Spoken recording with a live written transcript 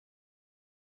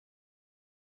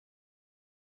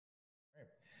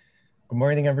Good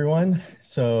morning, everyone.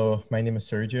 So my name is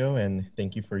Sergio, and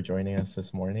thank you for joining us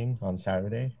this morning on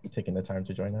Saturday, taking the time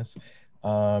to join us.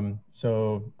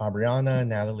 Brianna,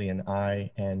 Natalie, and I,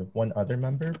 and one other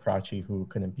member, Prachi, who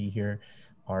couldn't be here,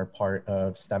 are part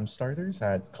of STEM Starters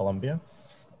at Columbia.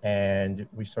 And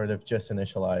we sort of just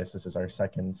initialized, this is our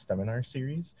second STEMinar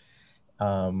series,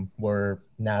 where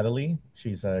Natalie,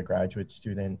 she's a graduate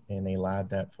student in a lab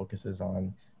that focuses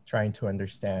on trying to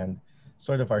understand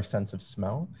sort of our sense of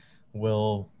smell,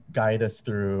 will guide us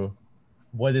through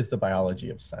what is the biology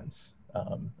of sense.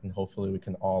 And hopefully we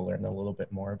can all learn a little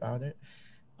bit more about it.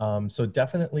 So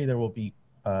definitely there will be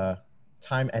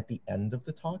time at the end of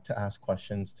the talk to ask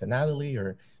questions to Natalie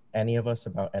or any of us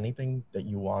about anything that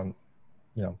you want,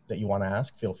 that you want to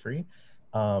ask, feel free.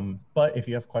 But if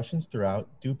you have questions throughout,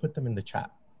 do put them in the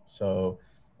chat. So,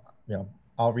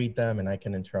 I'll read them and I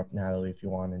can interrupt Natalie if you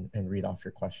want and read off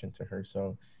your question to her.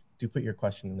 So do put your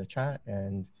question in the chat,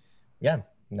 and yeah,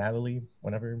 Natalie,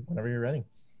 whenever you're ready.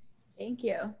 Thank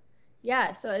you.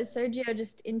 Yeah, so as Sergio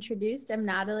just introduced, I'm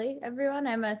Natalie, everyone.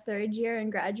 I'm a third year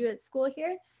in graduate school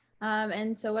here.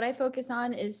 And so what I focus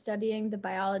on is studying the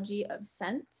biology of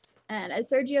scents. And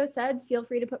as Sergio said, feel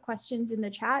free to put questions in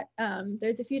the chat.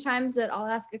 There's a few times that I'll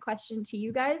ask a question to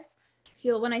you guys.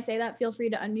 When I say that, feel free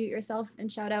to unmute yourself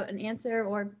and shout out an answer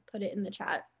or put it in the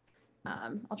chat.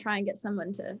 I'll try and get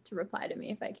someone to reply to me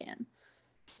if I can.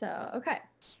 So, okay.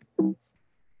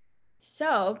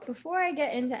 So before I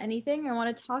get into anything, I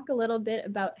want to talk a little bit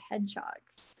about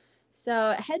hedgehogs.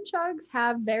 So hedgehogs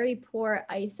have very poor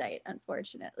eyesight,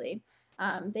 unfortunately.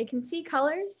 They can see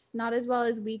colors, not as well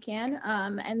as we can,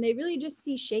 and they really just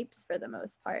see shapes for the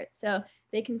most part. So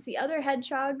they can see other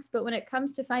hedgehogs, but when it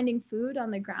comes to finding food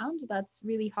on the ground, that's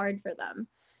really hard for them.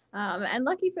 And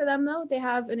lucky for them, though, they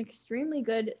have an extremely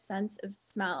good sense of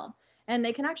smell. And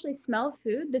they can actually smell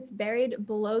food that's buried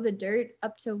below the dirt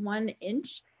up to 1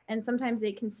 inch, and sometimes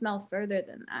they can smell further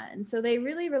than that. And so they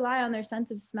really rely on their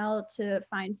sense of smell to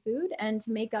find food and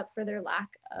to make up for their lack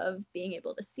of being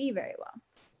able to see very well.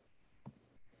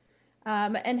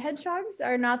 And hedgehogs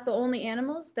are not the only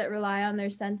animals that rely on their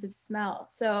sense of smell.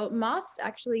 So moths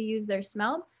actually use their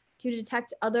smell to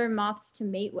detect other moths to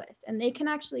mate with, and they can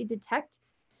actually detect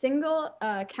single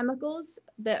chemicals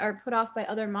that are put off by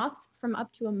other moths from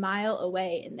up to a mile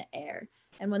away in the air.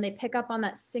 And when they pick up on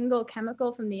that single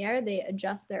chemical from the air, they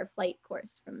adjust their flight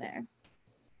course from there.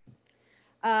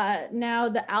 Now,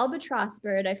 the albatross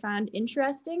bird I found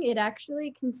interesting. It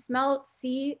actually can smell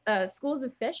schools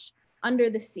of fish under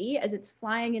the sea as it's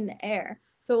flying in the air.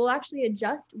 So it will actually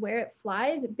adjust where it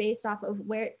flies based off of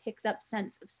where it picks up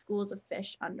scents of schools of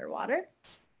fish underwater.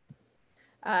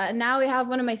 Now we have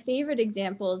one of my favorite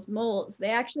examples, moles. They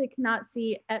actually cannot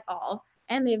see at all,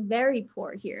 and they have very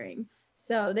poor hearing.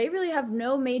 So they really have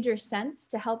no major sense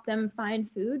to help them find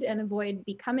food and avoid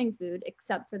becoming food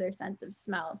except for their sense of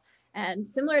smell. And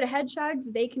similar to hedgehogs,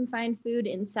 they can find food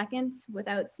in seconds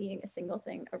without seeing a single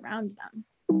thing around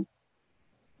them.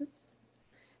 Oops.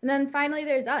 And then finally,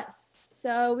 there's us.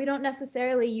 So we don't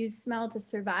necessarily use smell to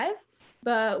survive,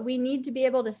 but we need to be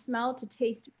able to smell to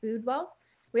taste food well.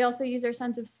 We also use our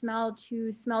sense of smell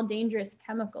to smell dangerous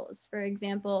chemicals. For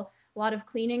example, a lot of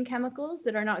cleaning chemicals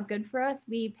that are not good for us,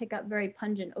 we pick up very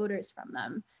pungent odors from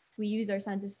them. We use our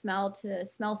sense of smell to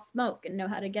smell smoke and know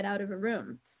how to get out of a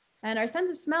room. And our sense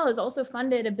of smell has also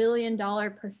funded a $1 billion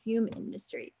perfume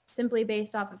industry, simply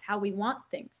based off of how we want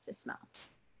things to smell.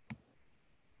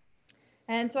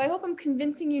 And so I hope I'm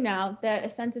convincing you now that a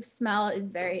sense of smell is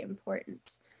very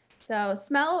important. So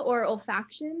smell, or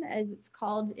olfaction, as it's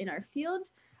called in our field,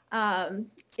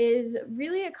 is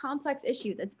really a complex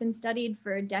issue that's been studied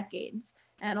for decades.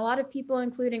 And a lot of people,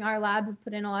 including our lab, have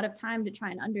put in a lot of time to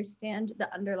try and understand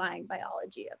the underlying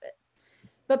biology of it.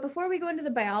 But before we go into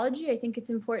the biology, I think it's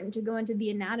important to go into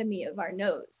the anatomy of our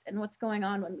nose and what's going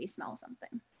on when we smell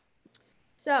something.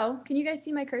 So can you guys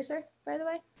see my cursor, by the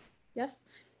way? Yes?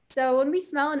 So when we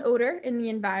smell an odor in the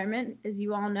environment, as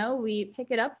you all know, we pick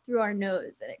it up through our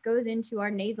nose and it goes into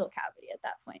our nasal cavity at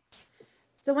that point.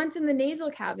 So once in the nasal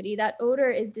cavity, that odor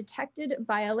is detected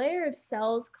by a layer of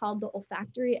cells called the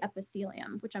olfactory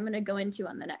epithelium, which I'm going to go into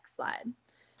on the next slide.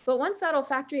 But once that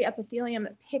olfactory epithelium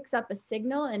picks up a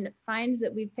signal and finds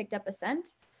that we've picked up a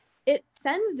scent, it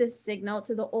sends this signal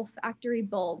to the olfactory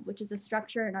bulb, which is a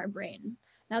structure in our brain.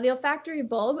 Now, the olfactory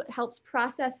bulb helps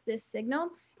process this signal,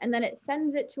 and then it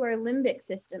sends it to our limbic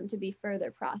system to be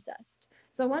further processed.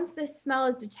 So once this smell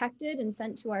is detected and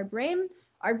sent to our brain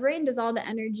does all the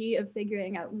energy of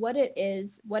figuring out what it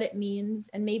is, what it means,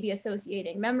 and maybe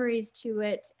associating memories to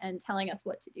it and telling us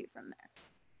what to do from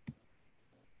there.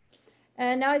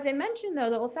 And now, as I mentioned, though,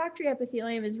 the olfactory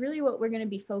epithelium is really what we're going to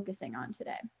be focusing on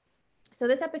today. So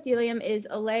this epithelium is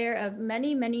a layer of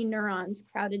many, many neurons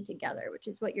crowded together, which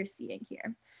is what you're seeing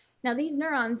here. Now, these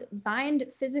neurons bind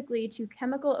physically to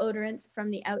chemical odorants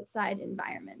from the outside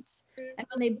environment. And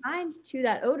when they bind to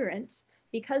that odorant,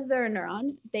 because they're a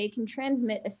neuron, they can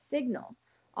transmit a signal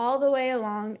all the way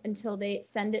along until they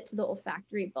send it to the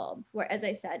olfactory bulb, where, as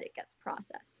I said, it gets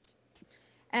processed.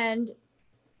 And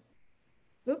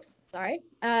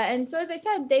and so, as I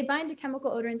said, they bind to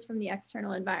chemical odorants from the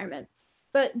external environment.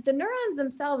 But the neurons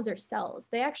themselves are cells.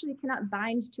 They actually cannot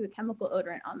bind to a chemical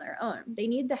odorant on their own. They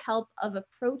need the help of a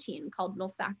protein called an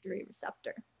olfactory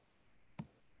receptor.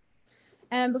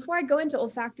 And before I go into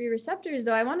olfactory receptors,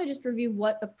 though, I want to just review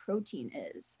what a protein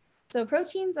is. So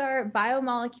proteins are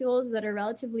biomolecules that are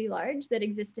relatively large that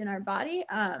exist in our body,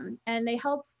 and they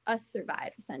help us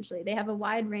survive, essentially. They have a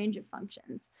wide range of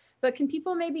functions. But can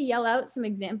people maybe yell out some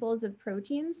examples of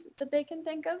proteins that they can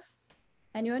think of?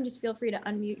 Anyone, just feel free to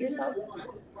unmute yourself.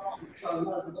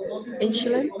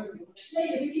 Insulin.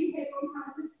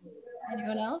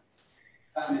 Anyone else?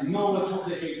 Keratin.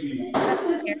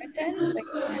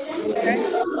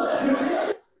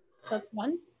 That's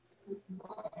one.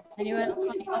 Anyone else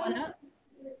want to yell one out?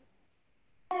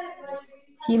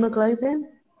 Hemoglobin.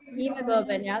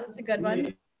 Hemoglobin, yeah, that's a good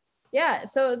one. Yeah,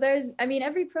 so there's, I mean,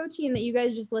 every protein that you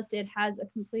guys just listed has a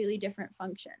completely different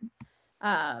function.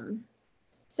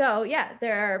 So yeah,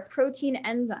 there are protein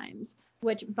enzymes,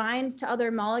 which bind to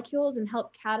other molecules and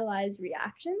help catalyze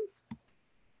reactions.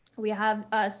 We have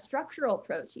structural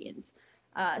proteins,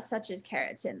 such as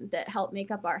keratin, that help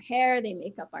make up our hair, they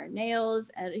make up our nails,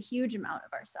 and a huge amount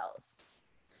of our cells.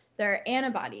 There are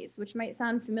antibodies, which might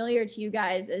sound familiar to you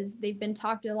guys as they've been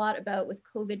talked a lot about with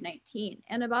COVID-19.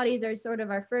 Antibodies are sort of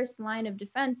our first line of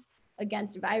defense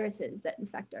against viruses that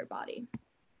infect our body.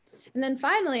 And then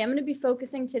finally, I'm going to be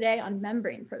focusing today on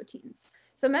membrane proteins.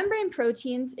 So membrane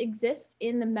proteins exist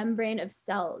in the membrane of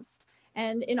cells.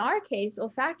 And in our case,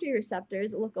 olfactory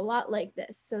receptors look a lot like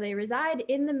this. So they reside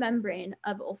in the membrane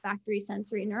of olfactory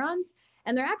sensory neurons,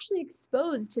 and they're actually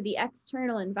exposed to the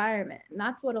external environment. And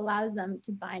that's what allows them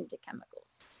to bind to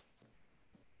chemicals.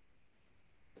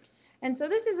 And so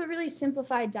this is a really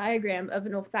simplified diagram of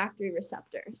an olfactory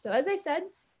receptor. So as I said,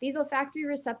 these olfactory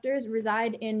receptors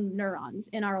reside in neurons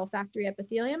in our olfactory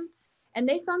epithelium, and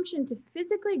they function to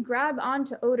physically grab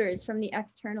onto odors from the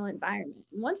external environment.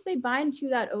 And once they bind to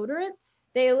that odorant,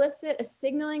 they elicit a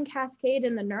signaling cascade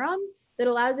in the neuron that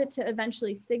allows it to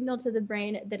eventually signal to the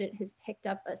brain that it has picked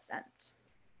up a scent.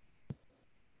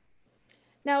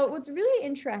 Now, what's really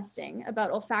interesting about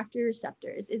olfactory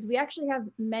receptors is we actually have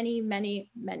many,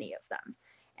 many, many of them.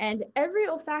 And every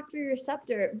olfactory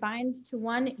receptor binds to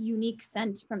one unique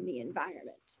scent from the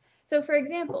environment. So for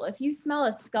example, if you smell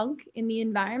a skunk in the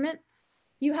environment,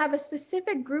 you have a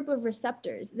specific group of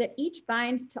receptors that each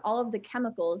bind to all of the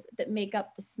chemicals that make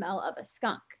up the smell of a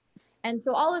skunk. And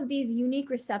so all of these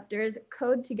unique receptors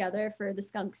code together for the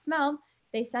skunk smell.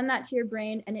 They send that to your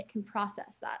brain and it can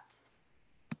process that.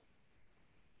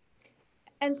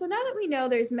 And so now that we know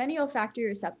there's many olfactory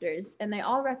receptors and they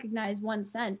all recognize one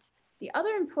scent, the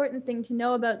other important thing to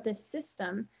know about this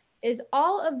system is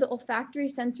all of the olfactory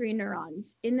sensory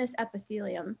neurons in this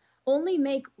epithelium only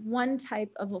make one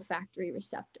type of olfactory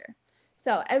receptor.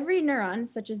 So every neuron,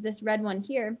 such as this red one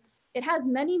here, it has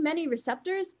many, many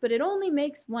receptors, but it only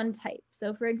makes one type.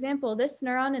 So for example, this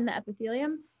neuron in the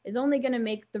epithelium is only going to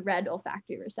make the red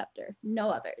olfactory receptor, no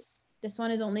others. This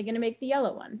one is only going to make the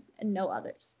yellow one and no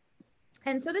others.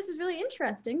 And so this is really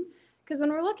interesting because when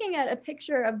we're looking at a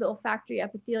picture of the olfactory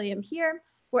epithelium here,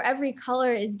 where every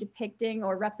color is depicting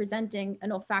or representing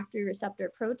an olfactory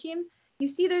receptor protein, you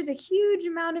see there's a huge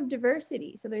amount of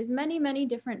diversity. So there's many, many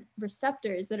different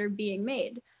receptors that are being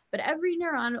made, but every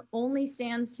neuron only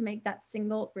stands to make that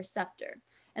single receptor.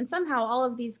 And somehow all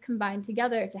of these combine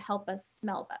together to help us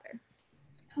smell better.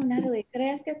 Oh, Natalie, could I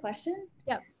ask a question?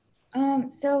 Yep.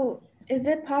 So is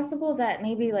it possible that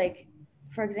maybe like,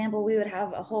 for example, we would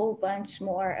have a whole bunch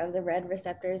more of the red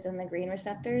receptors and the green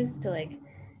receptors to like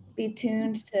be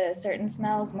tuned to certain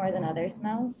smells more than other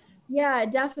smells? Yeah,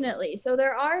 definitely. So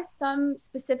there are some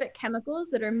specific chemicals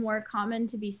that are more common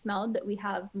to be smelled that we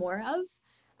have more of.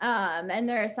 And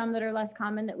there are some that are less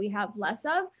common that we have less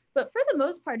of. But for the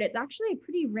most part, it's actually a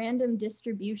pretty random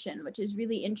distribution, which is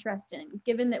really interesting,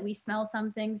 given that we smell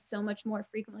some things so much more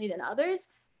frequently than others.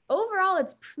 Overall,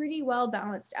 it's pretty well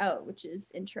balanced out, which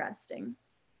is interesting.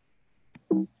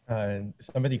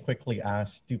 Somebody quickly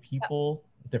asked, do people,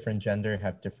 different gender,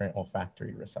 have different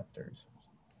olfactory receptors?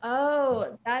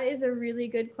 Oh, that is a really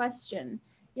good question.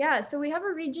 Yeah, so we have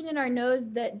a region in our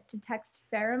nose that detects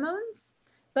pheromones,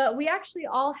 but we actually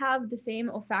all have the same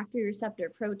olfactory receptor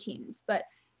proteins. But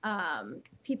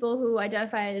People who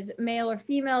identify as male or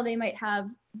female, they might have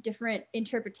different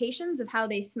interpretations of how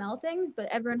they smell things, but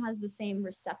everyone has the same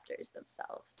receptors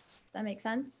themselves. Does that make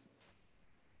sense?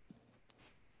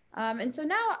 And so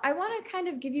now I want to kind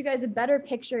of give you guys a better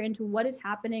picture into what is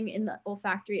happening in the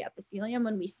olfactory epithelium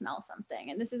when we smell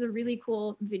something. And this is a really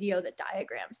cool video that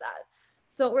diagrams that.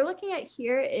 So what we're looking at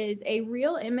here is a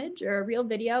real image or a real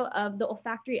video of the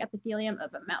olfactory epithelium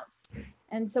of a mouse.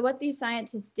 And so what these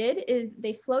scientists did is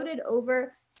they floated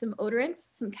over some odorants,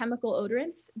 some chemical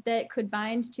odorants that could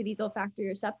bind to these olfactory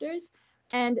receptors.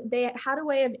 And they had a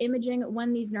way of imaging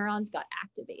when these neurons got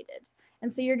activated.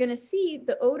 And so you're going to see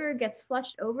the odor gets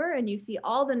flushed over and you see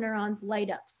all the neurons light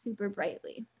up super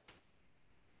brightly.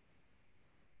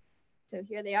 So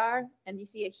here they are, and you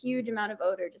see a huge amount of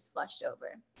odor just flushed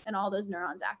over and all those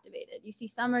neurons activated. You see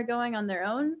some are going on their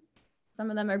own. Some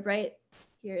of them are bright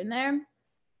here and there.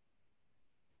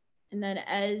 And then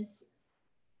as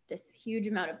this huge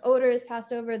amount of odor is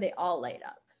passed over, they all light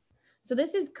up. So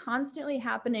this is constantly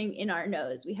happening in our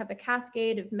nose. We have a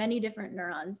cascade of many different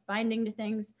neurons binding to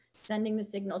things, sending the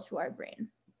signal to our brain.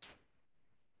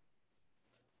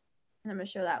 And I'm going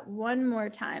to show that one more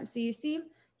time. So you see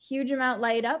huge amount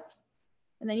light up,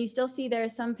 and then you still see there are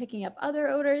some picking up other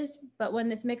odors, but when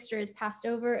this mixture is passed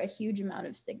over, a huge amount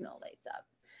of signal lights up.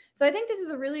 So I think this is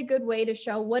a really good way to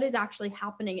show what is actually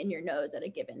happening in your nose at a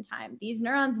given time. These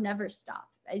neurons never stop.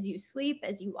 As you sleep,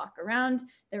 as you walk around,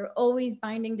 they're always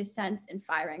binding to sense and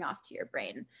firing off to your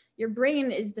brain. Your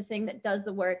brain is the thing that does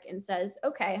the work and says,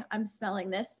 okay, I'm smelling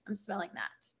this, I'm smelling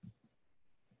that.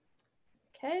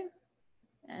 Okay,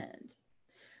 and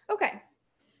okay.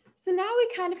 So now we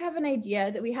kind of have an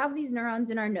idea that we have these neurons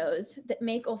in our nose that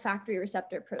make olfactory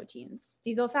receptor proteins.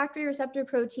 These olfactory receptor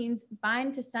proteins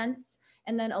bind to sense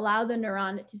and then allow the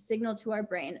neuron to signal to our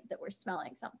brain that we're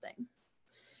smelling something.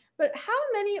 But how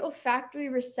many olfactory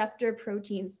receptor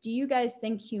proteins do you guys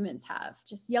think humans have?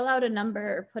 Just yell out a number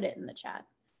or put it in the chat.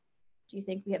 Do you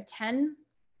think we have 10,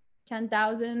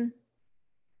 10,000,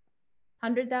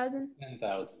 100,000?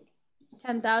 10,000.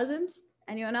 10,000?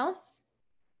 Anyone else?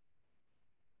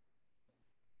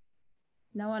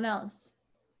 No one else.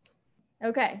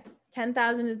 Okay,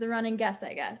 10,000 is the running guess,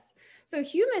 I guess. So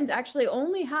humans actually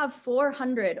only have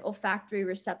 400 olfactory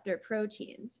receptor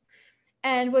proteins.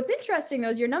 And what's interesting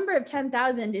though is your number of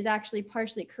 10,000 is actually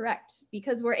partially correct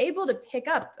because we're able to pick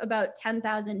up about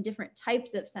 10,000 different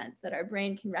types of scents that our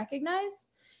brain can recognize.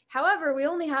 However, we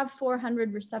only have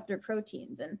 400 receptor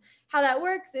proteins. And how that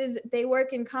works is they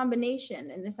work in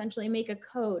combination and essentially make a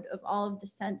code of all of the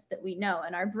scents that we know,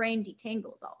 and our brain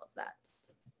detangles all of that.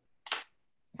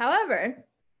 However,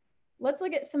 let's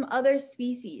look at some other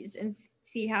species and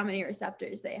see how many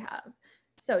receptors they have.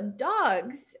 So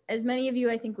dogs, as many of you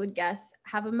I think would guess,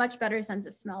 have a much better sense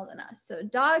of smell than us. So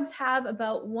dogs have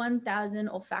about 1,000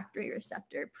 olfactory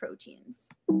receptor proteins.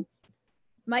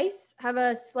 Mice have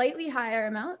a slightly higher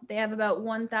amount. They have about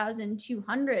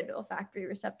 1,200 olfactory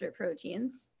receptor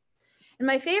proteins. And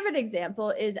my favorite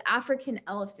example is African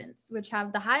elephants, which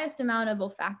have the highest amount of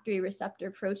olfactory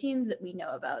receptor proteins that we know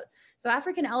about. So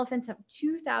African elephants have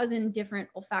 2,000 different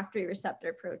olfactory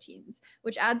receptor proteins,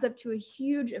 which adds up to a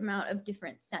huge amount of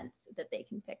different scents that they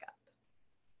can pick up.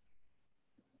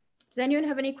 Does anyone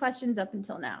have any questions up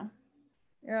until now?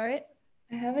 You're all right?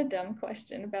 I have a dumb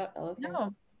question about elephants.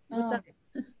 No. What's up?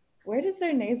 Where does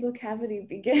their nasal cavity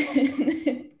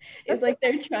begin? Is like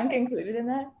their trunk included in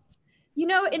that? You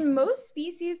know, in most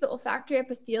species, the olfactory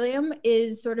epithelium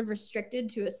is sort of restricted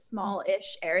to a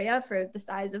small-ish area for the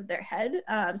size of their head.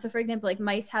 So for example, like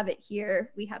mice have it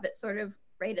here. We have it sort of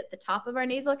right at the top of our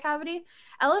nasal cavity.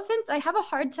 Elephants, I have a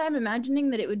hard time imagining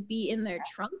that it would be in their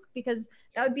trunk because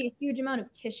that would be a huge amount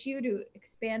of tissue to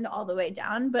expand all the way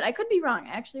down. But I could be wrong.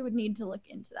 I actually would need to look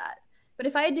into that. But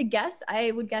if I had to guess,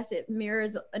 I would guess it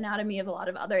mirrors anatomy of a lot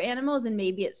of other animals, and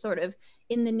maybe it's sort of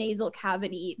in the nasal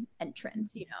cavity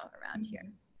entrance, you know, around here.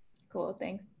 Cool,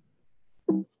 thanks.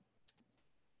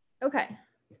 Okay.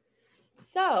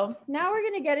 So now we're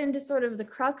going to get into sort of the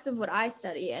crux of what I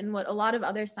study and what a lot of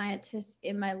other scientists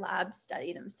in my lab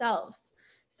study themselves.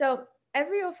 So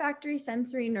every olfactory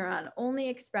sensory neuron only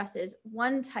expresses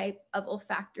one type of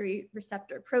olfactory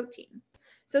receptor protein.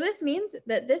 So this means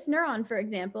that this neuron, for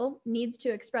example, needs to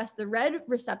express the red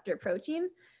receptor protein,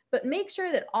 but make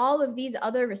sure that all of these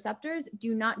other receptors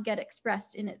do not get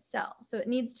expressed in its cell. So it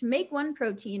needs to make one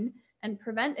protein and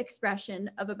prevent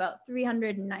expression of about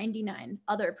 399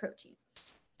 other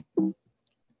proteins.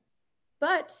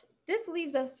 But this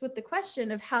leaves us with the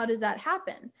question of how does that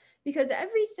happen? Because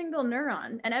every single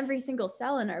neuron and every single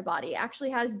cell in our body actually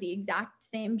has the exact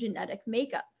same genetic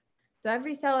makeup. So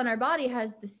every cell in our body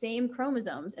has the same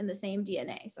chromosomes and the same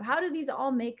DNA. So how do these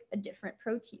all make a different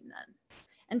protein then?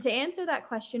 And to answer that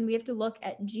question, we have to look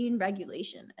at gene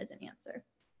regulation as an answer.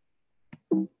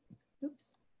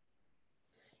 Oops.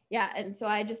 Yeah, and so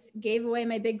I just gave away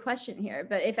my big question here.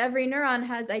 But if every neuron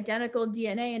has identical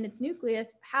DNA in its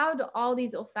nucleus, how do all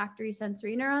these olfactory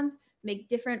sensory neurons make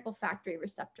different olfactory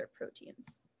receptor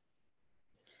proteins?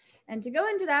 And to go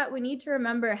into that, we need to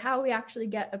remember how we actually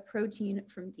get a protein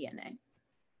from DNA.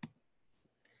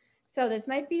 So this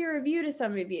might be a review to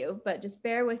some of you, but just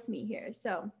bear with me here.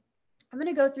 So I'm going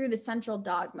to go through the central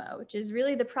dogma, which is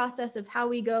really the process of how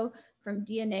we go from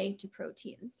DNA to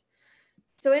proteins.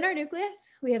 So in our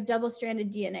nucleus, we have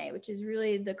double-stranded DNA, which is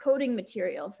really the coding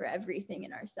material for everything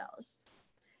in our cells.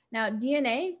 Now,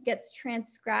 DNA gets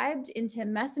transcribed into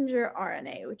messenger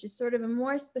RNA, which is sort of a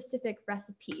more specific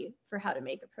recipe for how to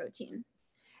make a protein.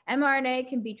 mRNA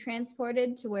can be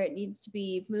transported to where it needs to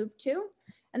be moved to.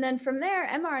 And then from there,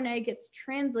 mRNA gets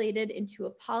translated into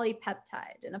a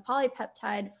polypeptide, and a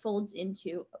polypeptide folds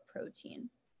into a protein.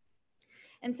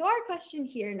 And so our question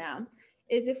here now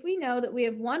is, if we know that we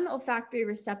have one olfactory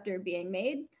receptor being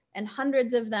made and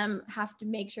hundreds of them have to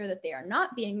make sure that they are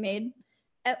not being made,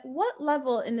 at what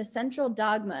level in the central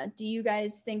dogma do you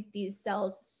guys think these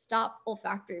cells stop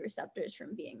olfactory receptors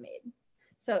from being made?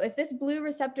 So if this blue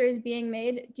receptor is being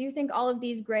made, do you think all of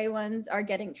these gray ones are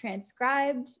getting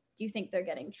transcribed? Do you think they're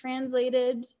getting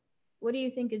translated? What do you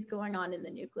think is going on in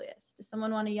the nucleus? Does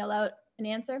someone want to yell out an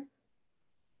answer? Do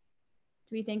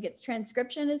we think it's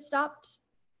transcription is stopped?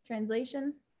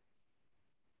 Translation?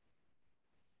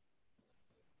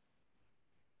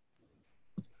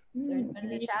 Is there anyone in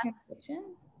the chat? Translation?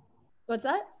 What's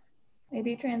that?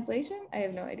 Maybe translation? I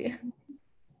have no idea.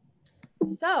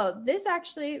 So this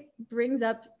actually brings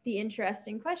up the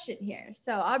interesting question here.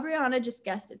 So Aubriana just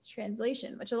guessed it's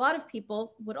translation, which a lot of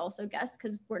people would also guess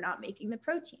because we're not making the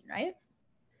protein, right?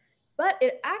 But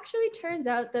it actually turns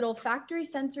out that olfactory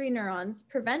sensory neurons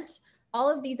prevent all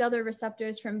of these other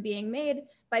receptors from being made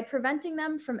by preventing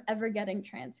them from ever getting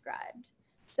transcribed.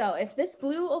 So if this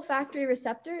blue olfactory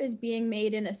receptor is being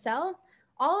made in a cell,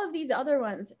 all of these other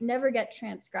ones never get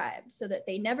transcribed, so that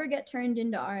they never get turned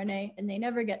into RNA and they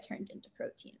never get turned into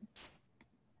protein.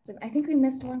 So I think we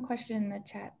missed one question in the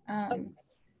chat.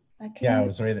 Yeah, I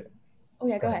was right. Oh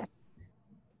yeah, go ahead.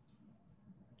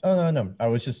 Oh, no. I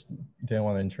was just didn't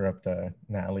want to interrupt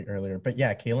Natalie earlier. But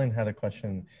yeah, Kaylin had a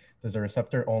question. Does a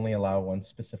receptor only allow one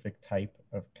specific type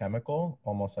of chemical,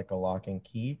 almost like a lock and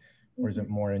key, or is it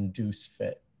more induce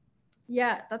fit?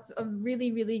 Yeah, that's a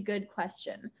really, really good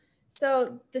question.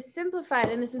 So the simplified,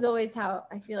 and this is always how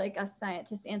I feel like us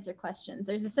scientists answer questions.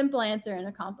 There's a simple answer and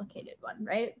a complicated one,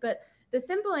 right? But the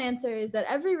simple answer is that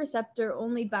every receptor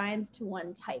only binds to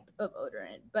one type of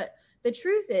odorant. But the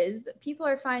truth is that people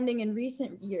are finding in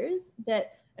recent years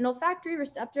that an olfactory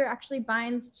receptor actually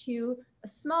binds to a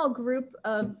small group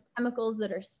of chemicals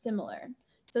that are similar.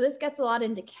 So this gets a lot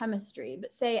into chemistry,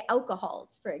 but say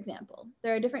alcohols, for example.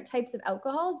 There are different types of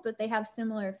alcohols, but they have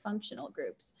similar functional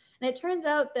groups. And it turns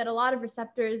out that a lot of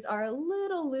receptors are a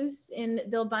little loose in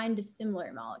they'll bind to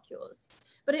similar molecules.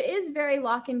 But it is very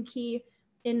lock and key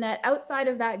in that outside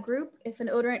of that group, if an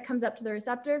odorant comes up to the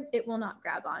receptor, it will not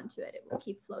grab onto it. It will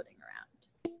keep floating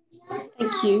around.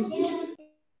 Thank you.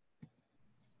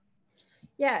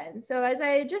 Yeah, and so as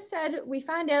I just said, we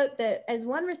find out that as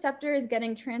one receptor is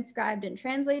getting transcribed and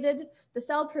translated, the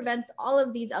cell prevents all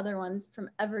of these other ones from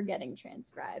ever getting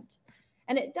transcribed.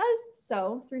 And it does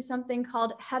so through something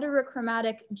called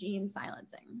heterochromatic gene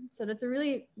silencing. So that's a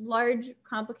really large,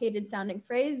 complicated sounding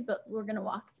phrase, but we're going to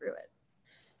walk through it.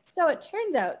 So it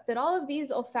turns out that all of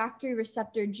these olfactory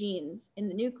receptor genes in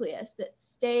the nucleus that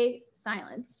stay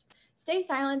silenced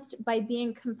by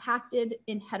being compacted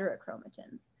in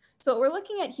heterochromatin. So what we're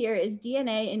looking at here is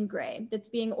DNA in gray that's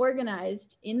being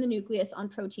organized in the nucleus on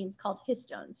proteins called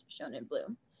histones, shown in blue.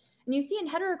 And you see in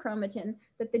heterochromatin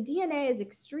that the DNA is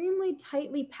extremely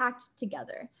tightly packed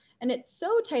together. And it's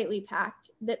so tightly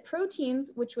packed that proteins,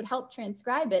 which would help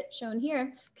transcribe it, shown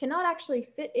here, cannot actually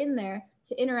fit in there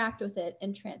to interact with it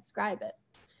and transcribe it.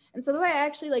 And so the way I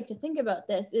actually like to think about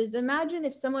this is, imagine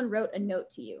if someone wrote a note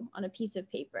to you on a piece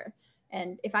of paper.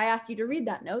 And if I asked you to read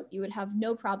that note, you would have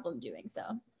no problem doing so.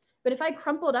 But if I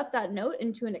crumpled up that note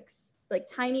into an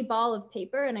tiny ball of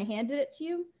paper and I handed it to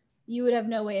you, you would have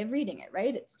no way of reading it,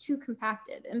 right? It's too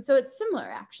compacted. And so it's similar,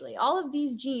 actually. All of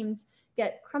these genes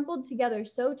get crumpled together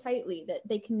so tightly that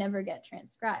they can never get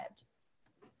transcribed.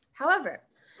 However,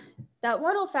 that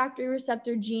one olfactory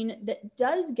receptor gene that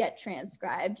does get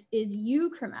transcribed is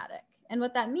euchromatic. And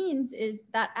what that means is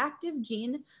that active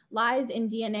gene lies in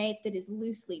DNA that is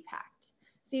loosely packed.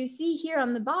 So you see here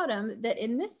on the bottom that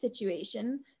in this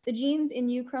situation, the genes in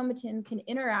euchromatin can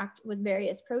interact with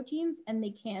various proteins and they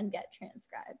can get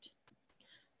transcribed.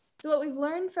 So what we've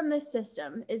learned from this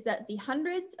system is that the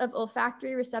hundreds of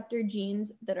olfactory receptor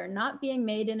genes that are not being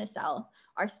made in a cell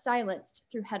are silenced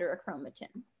through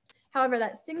heterochromatin. However,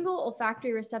 that single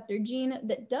olfactory receptor gene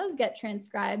that does get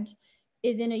transcribed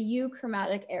is in a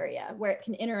euchromatic area where it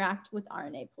can interact with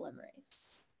RNA polymerase.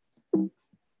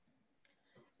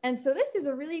 And so this is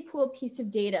a really cool piece of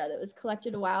data that was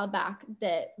collected a while back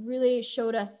that really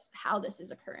showed us how this is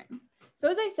occurring.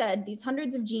 So as I said, these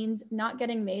hundreds of genes not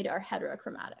getting made are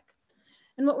heterochromatic.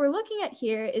 And what we're looking at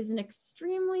here is an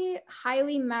extremely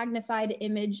highly magnified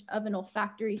image of an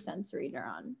olfactory sensory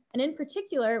neuron. And in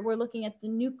particular, we're looking at the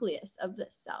nucleus of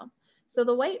this cell. So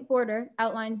the white border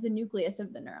outlines the nucleus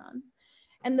of the neuron.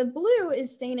 And the blue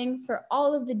is staining for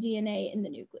all of the DNA in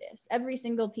the nucleus. Every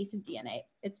single piece of DNA,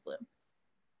 it's blue.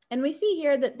 And we see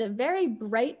here that the very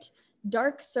bright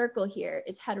dark circle here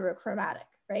is heterochromatic,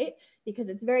 right? Because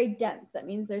it's very dense. That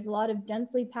means there's a lot of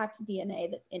densely packed DNA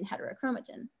that's in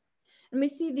heterochromatin. And we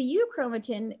see the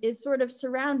euchromatin is sort of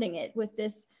surrounding it with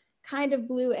this kind of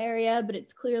blue area, but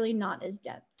it's clearly not as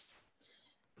dense.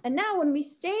 And now when we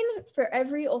stain for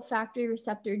every olfactory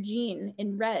receptor gene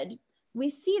in red, we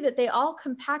see that they all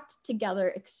compact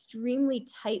together extremely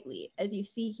tightly, as you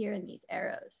see here in these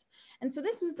arrows. And so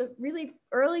this was the really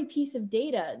early piece of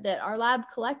data that our lab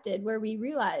collected where we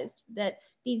realized that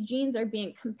these genes are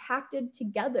being compacted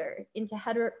together into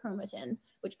heterochromatin,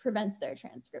 which prevents their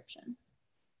transcription.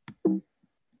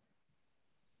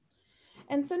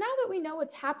 And so now that we know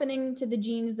what's happening to the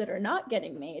genes that are not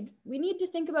getting made, we need to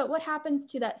think about what happens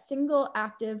to that single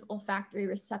active olfactory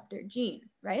receptor gene,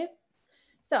 right?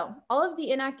 So all of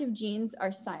the inactive genes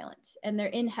are silent and they're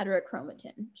in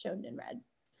heterochromatin, shown in red.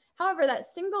 However, that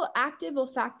single active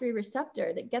olfactory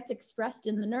receptor that gets expressed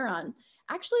in the neuron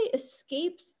actually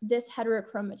escapes this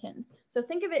heterochromatin. So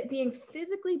think of it being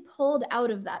physically pulled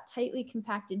out of that tightly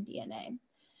compacted DNA.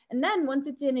 And then once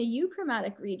it's in a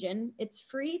euchromatic region, it's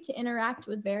free to interact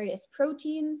with various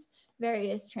proteins,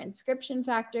 various transcription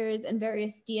factors, and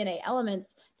various DNA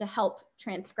elements to help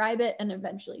transcribe it and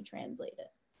eventually translate it.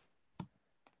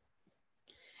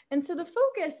 And so the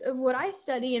focus of what I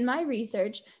study in my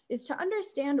research is to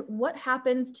understand what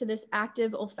happens to this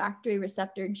active olfactory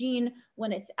receptor gene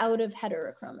when it's out of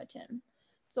heterochromatin.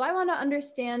 So I want to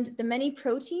understand the many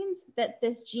proteins that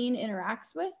this gene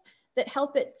interacts with that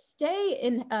help it stay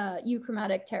in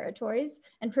euchromatic territories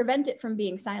and prevent it from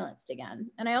being silenced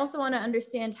again. And I also want to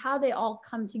understand how they all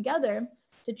come together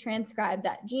to transcribe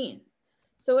that gene.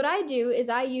 So what I do is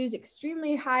I use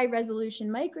extremely high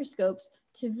resolution microscopes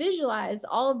to visualize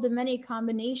all of the many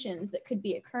combinations that could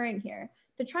be occurring here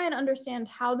to try and understand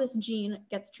how this gene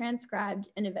gets transcribed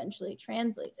and eventually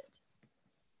translated.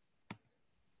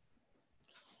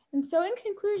 And so in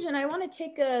conclusion, I want to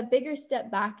take a bigger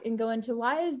step back and go into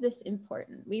why is this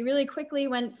important? We really quickly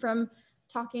went from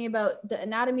talking about the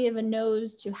anatomy of a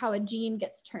nose to how a gene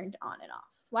gets turned on and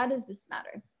off. Why does this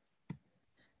matter?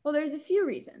 Well, there's a few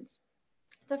reasons.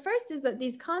 The first is that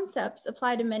these concepts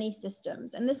apply to many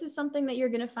systems, and this is something that you're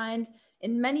going to find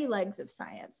in many legs of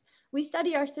science. We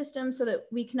study our system so that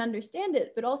we can understand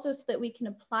it, but also so that we can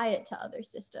apply it to other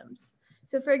systems.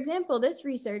 So for example, this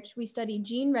research, we study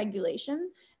gene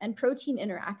regulation and protein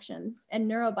interactions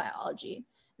and neurobiology.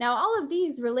 Now, all of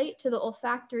these relate to the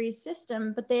olfactory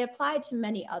system, but they apply to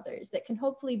many others that can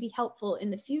hopefully be helpful in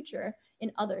the future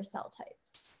in other cell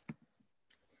types.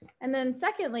 And then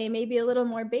secondly, maybe a little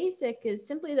more basic, is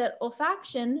simply that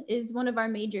olfaction is one of our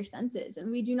major senses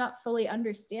and we do not fully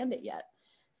understand it yet.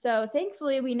 So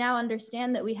thankfully, we now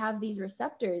understand that we have these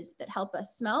receptors that help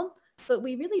us smell, but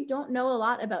we really don't know a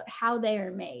lot about how they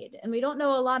are made. And we don't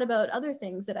know a lot about other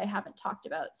things that I haven't talked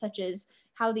about, such as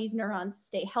how these neurons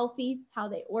stay healthy, how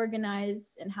they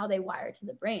organize, and how they wire to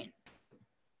the brain.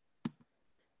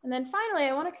 And then finally,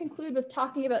 I want to conclude with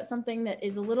talking about something that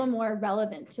is a little more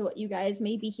relevant to what you guys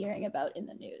may be hearing about in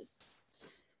the news.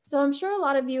 So I'm sure a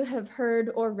lot of you have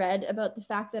heard or read about the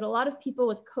fact that a lot of people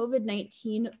with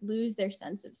COVID-19 lose their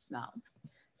sense of smell.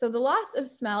 So the loss of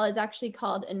smell is actually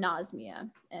called anosmia,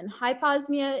 and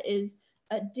hyposmia is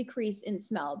a decrease in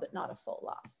smell, but not a full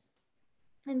loss.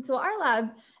 And so our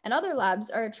lab and other labs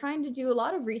are trying to do a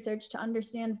lot of research to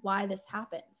understand why this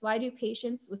happens. Why do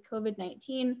patients with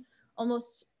COVID-19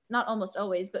 not almost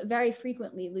always, but very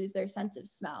frequently lose their sense of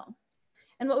smell?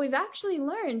 And what we've actually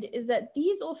learned is that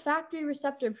these olfactory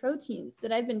receptor proteins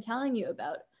that I've been telling you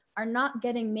about are not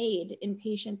getting made in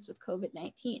patients with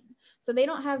COVID-19. So they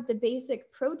don't have the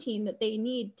basic protein that they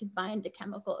need to bind to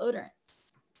chemical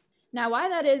odorants. Now, why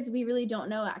that is, we really don't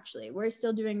know, actually. We're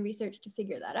still doing research to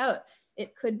figure that out.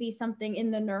 It could be something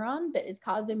in the neuron that is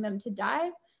causing them to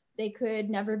die. They could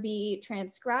never be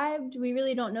transcribed. We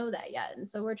really don't know that yet. And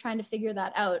so we're trying to figure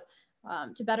that out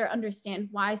to better understand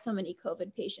why so many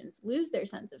COVID patients lose their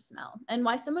sense of smell and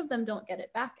why some of them don't get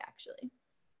it back, actually.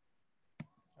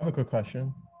 I have a quick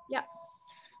question. Yeah.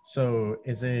 So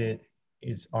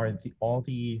are all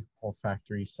the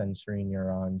olfactory sensory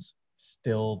neurons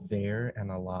still there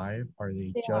and alive? Are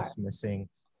they just missing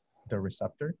the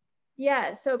receptor?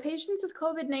 Yeah, so patients with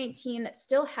COVID-19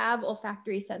 still have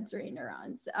olfactory sensory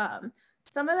neurons.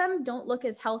 Some of them don't look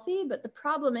as healthy, but the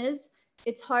problem is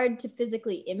it's hard to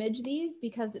physically image these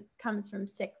because it comes from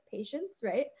sick patients,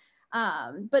 right?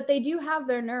 But they do have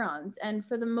their neurons, and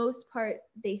for the most part,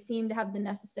 they seem to have the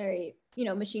necessary,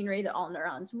 machinery that all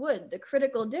neurons would. The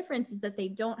critical difference is that they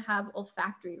don't have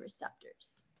olfactory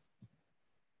receptors.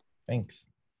 Thanks.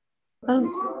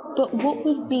 But what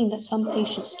would mean that some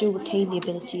patients still retain the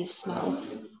ability to smell?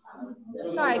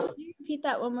 Sorry, can you repeat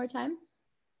that one more time?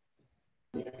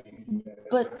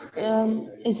 But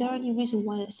is there any reason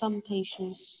why some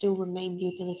patients still remain the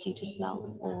ability to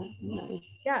smell, or no?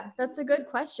 Yeah, that's a good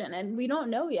question, and we don't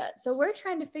know yet. So we're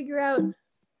trying to figure out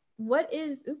what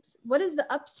is the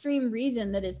upstream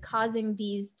reason that is causing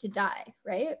these to die,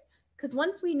 right? Because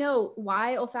once we know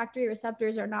why olfactory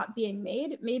receptors are not being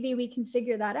made, maybe we can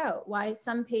figure that out, why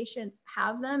some patients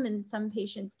have them and some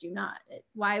patients do not,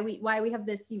 why we have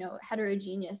this,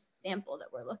 heterogeneous sample that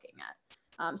we're looking at.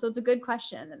 So it's a good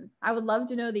question, and I would love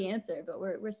to know the answer, but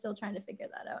we're still trying to figure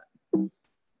that out.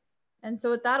 And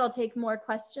so with that, I'll take more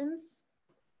questions,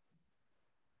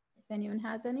 if anyone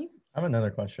has any. I have another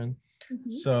question.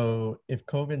 Mm-hmm. So if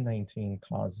COVID-19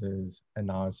 causes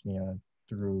anosmia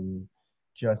through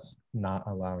just not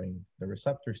allowing the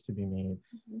receptors to be made,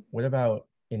 what about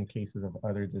in cases of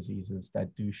other diseases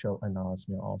that do show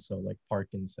anosmia also, like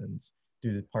Parkinson's?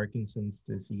 Do the Parkinson's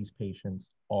disease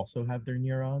patients also have their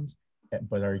neurons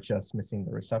but are just missing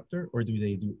the receptor, or do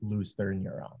they lose their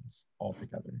neurons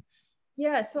altogether?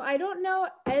 Yeah, so I don't know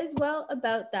as well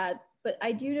about that, but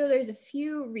I do know there's a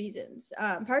few reasons.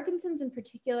 Parkinson's in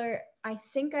particular, I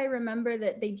think I remember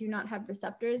that they do not have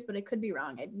receptors, but I could be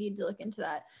wrong. I'd need to look into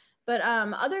that. But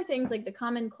other things like the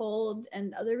common cold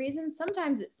and other reasons,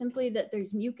 sometimes it's simply that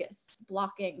there's mucus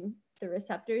blocking the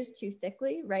receptors too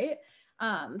thickly, right?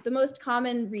 The most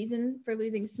common reason for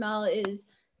losing smell is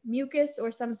mucus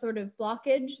or some sort of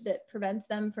blockage that prevents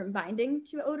them from binding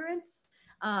to odorants.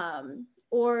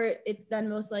 Or it's then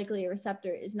most likely a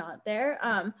receptor is not there.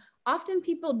 Often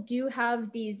people do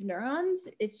have these neurons.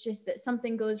 It's just that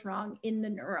something goes wrong in the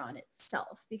neuron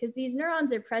itself, because these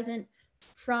neurons are present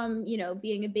from,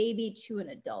 being a baby to an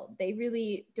adult. They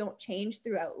really don't change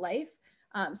throughout life.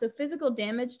 So physical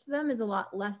damage to them is a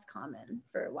lot less common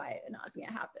for why anosmia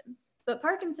happens. But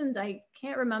Parkinson's, I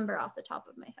can't remember off the top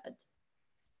of my head.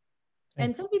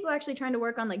 And some people are actually trying to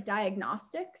work on like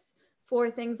diagnostics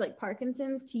for things like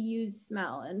Parkinson's to use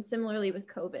smell, and similarly with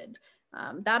COVID.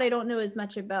 That I don't know as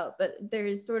much about, but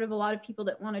there's sort of a lot of people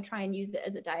that want to try and use it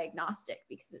as a diagnostic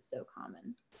because it's so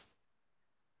common.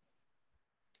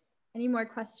 Any more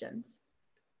questions?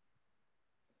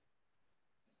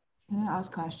 Can I ask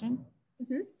a question?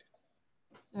 Mm-hmm.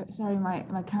 So, sorry,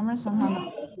 my camera somehow.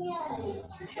 Thank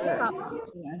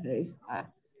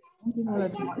you for the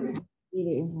talk. It's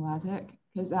really informative,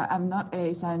 because I'm not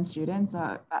a science student,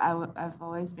 so I've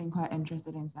always been quite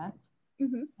interested in science.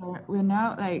 Mm-hmm. So we're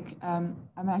now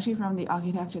I'm actually from the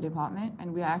architecture department,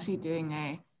 and we're actually doing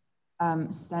a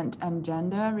scent and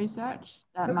gender research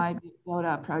that might build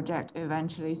a project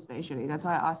eventually spatially. That's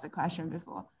why I asked the question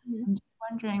before. Mm-hmm. I'm just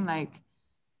wondering,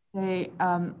 say,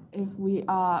 if we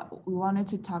wanted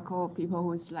to tackle people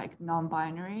who's like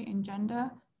non-binary in gender,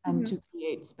 and to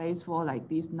create space for like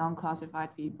these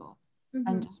non-classified people.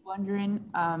 And just wondering,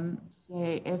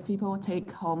 say, if people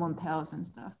take hormone pills and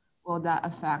stuff, will that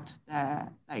affect their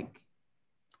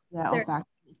olfactory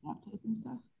receptors and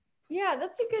stuff? Yeah,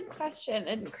 that's a good question.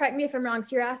 And correct me if I'm wrong.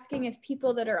 So you're asking if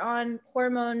people that are on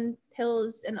hormone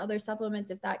pills and other supplements,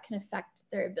 if that can affect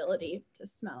their ability to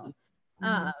smell.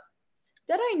 That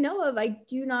I know of, I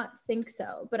do not think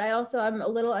so. But I also am a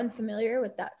little unfamiliar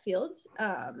with that field.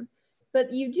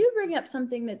 But you do bring up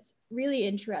something that's really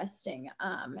interesting.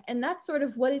 And that's sort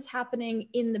of what is happening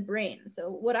in the brain. So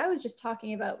what I was just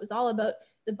talking about was all about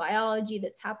the biology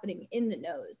that's happening in the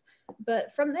nose.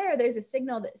 But from there, there's a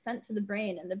signal that's sent to the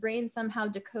brain, and the brain somehow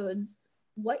decodes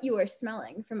what you are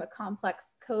smelling from a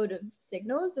complex code of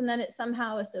signals. And then it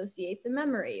somehow associates a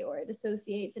memory, or it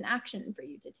associates an action for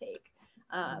you to take.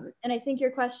 And I think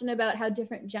your question about how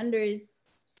different genders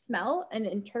smell and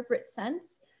interpret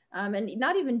scents, and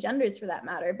not even genders for that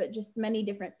matter, but just many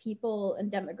different people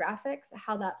and demographics,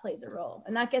 how that plays a role.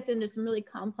 And that gets into some really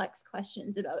complex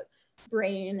questions about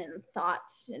brain and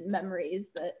thought and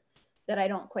memories that I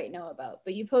don't quite know about.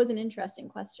 But you pose an interesting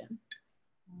question.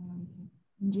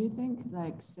 Do you think,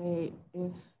 like, say,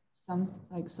 if some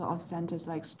like sort of centers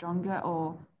like stronger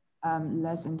or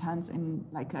less intense in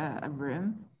like a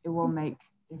room, it will make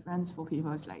difference for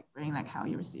people's like brain, like how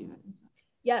you receive it and stuff?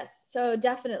 Yes, so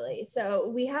definitely. So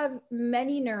we have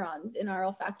many neurons in our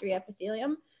olfactory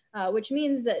epithelium, which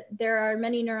means that there are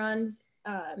many neurons,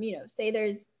 you know, say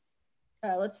there's,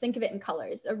 let's think of it in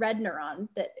colors, a red neuron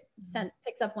that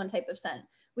picks up one type of scent.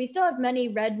 We still have many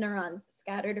red neurons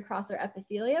scattered across our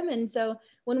epithelium. And so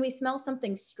when we smell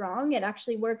something strong, it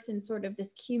actually works in sort of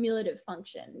this cumulative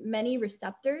function. Many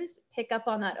receptors pick up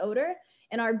on that odor,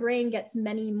 and our brain gets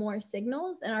many more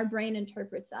signals, and our brain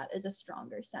interprets that as a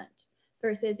stronger scent.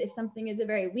 Versus if something is a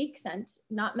very weak scent,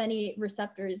 not many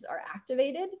receptors are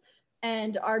activated,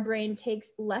 and our brain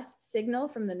takes less signal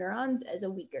from the neurons as a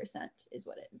weaker scent is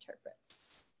what it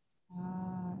interprets.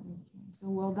 Okay. So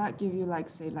will that give you like,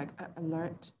 say, like an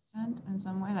alert scent in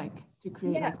some way, like to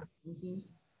create like responses?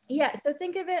 Yeah, so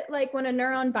think of it like when a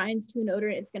neuron binds to an odor,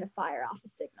 it's going to fire off a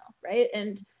signal, right?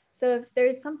 And so if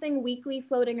there's something weakly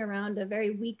floating around, a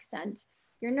very weak scent,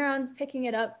 your neuron's picking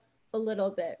it up a little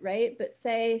bit, right? But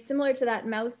say, similar to that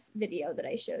mouse video that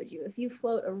I showed you, if you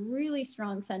float a really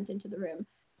strong scent into the room,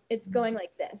 it's going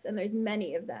like this, and there's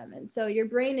many of them. And so your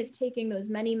brain is taking those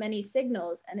many, many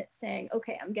signals, and it's saying,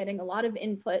 okay, I'm getting a lot of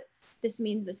input. This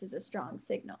means this is a strong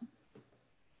signal.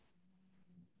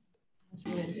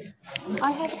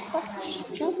 I have a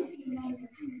question.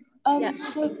 Yeah.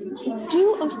 So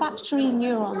do olfactory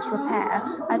neurons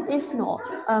repair? And if not,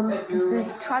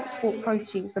 the transport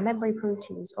proteins, the membrane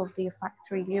proteins of the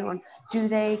olfactory neuron, do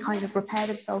they kind of repair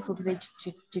themselves, or do they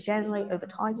degenerate over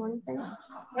time or anything?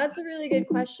 That's a really good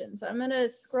question. So I'm going to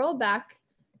scroll back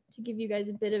to give you guys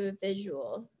a bit of a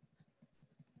visual.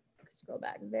 Scroll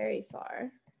back very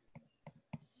far.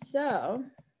 So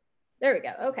there we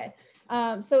go. Okay.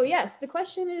 So yes, the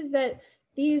question is that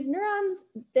these neurons,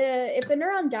 if the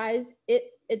neuron dies,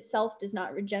 it itself does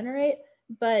not regenerate,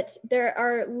 but there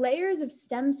are layers of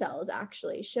stem cells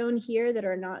actually shown here that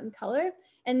are not in color.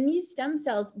 And these stem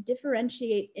cells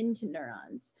differentiate into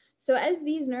neurons. So as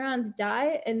these neurons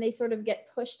die and they sort of get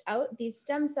pushed out, these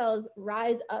stem cells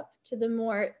rise up to the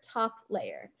more top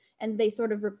layer, and they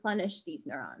sort of replenish these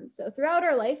neurons. So throughout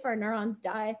our life, our neurons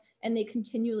die and they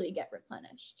continually get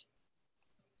replenished.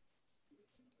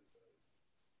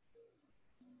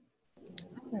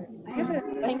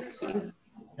 Thank you.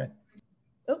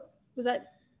 Oh, was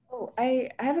that? Oh, I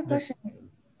have a question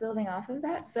building off of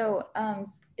that. So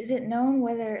is it known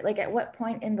whether, like, at what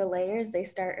point in the layers they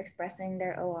start expressing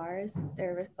their ORs,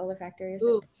 their olfactory receptors?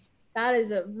 Ooh, that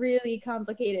is a really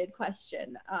complicated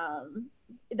question.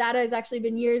 That has actually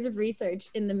been years of research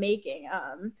in the making.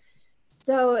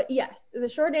 So yes, the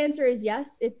short answer is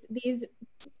yes. It's these.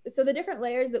 So the different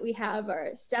layers that we have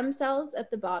are stem cells at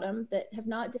the bottom that have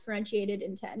not differentiated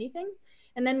into anything.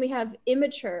 And then we have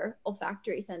immature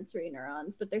olfactory sensory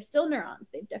neurons, but they're still neurons,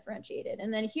 they've differentiated.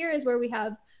 And then here is where we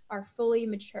have our fully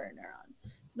mature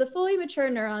neuron. So the fully mature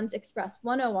neurons express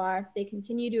one OR, they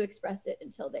continue to express it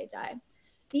until they die.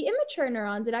 The immature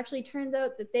neurons, it actually turns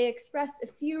out that they express a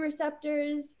few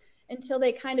receptors until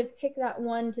they kind of pick that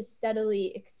one to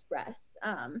steadily express.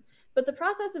 But the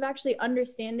process of actually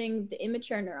understanding the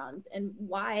immature neurons and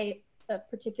why a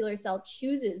particular cell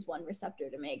chooses one receptor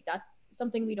to make, that's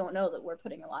something we don't know, that we're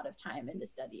putting a lot of time into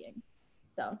studying.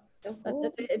 So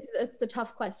cool. It's a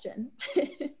tough question.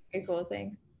 Very cool,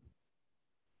 thanks.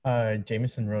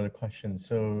 Jameson wrote a question.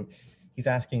 So he's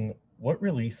asking, what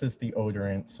releases the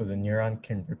odorant so the neuron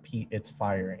can repeat its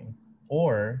firing?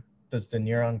 Or does the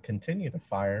neuron continue to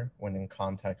fire when in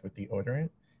contact with the odorant,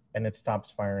 and it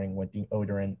stops firing when the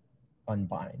odorant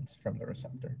unbinds from the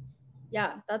receptor?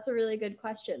 Yeah, that's a really good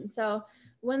question. So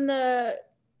when the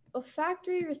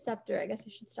olfactory receptor, I guess I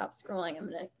should stop scrolling, I'm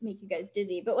gonna make you guys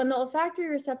dizzy, but when the olfactory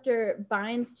receptor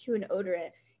binds to an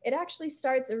odorant, it actually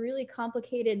starts a really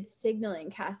complicated signaling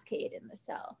cascade in the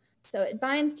cell. So it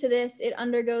binds to this, it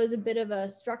undergoes a bit of a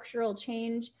structural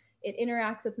change, it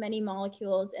interacts with many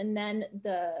molecules, and then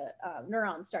the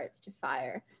neuron starts to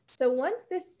fire. So once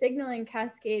this signaling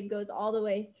cascade goes all the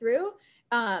way through,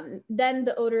 then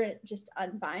the odorant just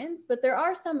unbinds. But there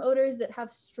are some odors that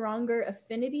have stronger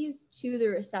affinities to the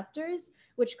receptors,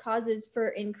 which causes for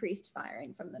increased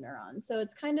firing from the neuron. So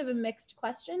it's kind of a mixed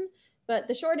question, but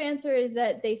the short answer is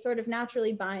that they sort of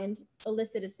naturally bind,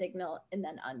 elicit a signal, and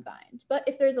then unbind. But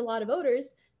if there's a lot of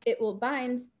odors, it will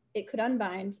bind, it could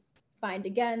unbind, bind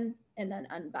again, and then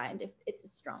unbind if it's a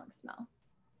strong smell.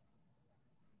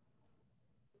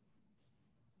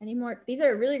 Any more? These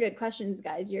are really good questions,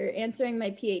 guys. You're answering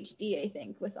my PhD, I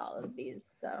think, with all of these.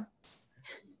 So.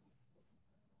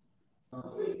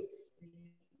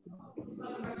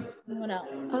 Anyone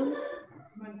else?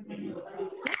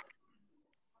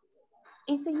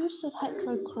 Is the use of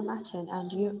heterochromatin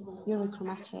and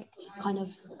urochromatic kind of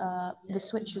the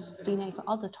switches of DNA for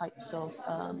other types of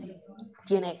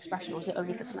DNA expression, or is it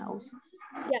only for smells?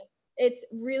 Yes,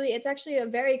 it's actually a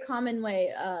very common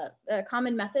way, a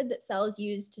common method that cells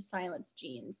use to silence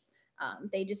genes.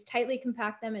 They just tightly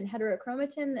compact them in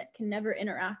heterochromatin that can never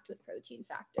interact with protein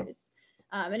factors.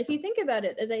 And if you think about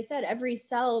it, as I said, every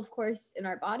cell, of course, in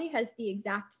our body has the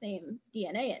exact same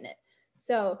DNA in it.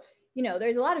 So, you know,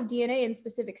 there's a lot of DNA in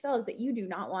specific cells that you do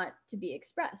not want to be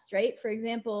expressed, right? For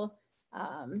example,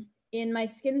 in my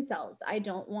skin cells, I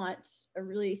don't want a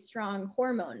really strong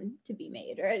hormone to be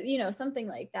made, or, you know, something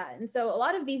like that. And so a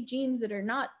lot of these genes that are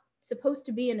not supposed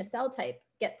to be in a cell type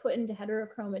get put into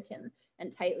heterochromatin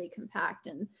and tightly compact.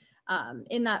 And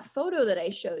in that photo that I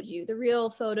showed you, the real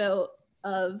photo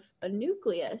of a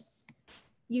nucleus,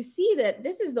 you see that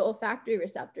this is the olfactory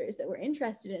receptors that we're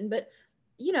interested in. But,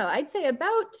 you know, I'd say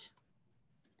about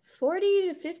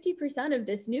 40 to 50% of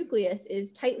this nucleus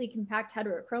is tightly compact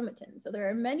heterochromatin. So there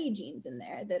are many genes in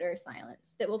there that are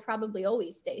silenced that will probably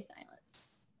always stay silenced.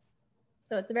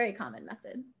 So it's a very common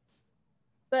method.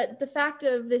 But the fact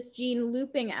of this gene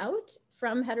looping out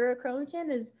from heterochromatin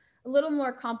is a little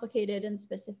more complicated and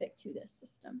specific to this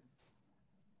system.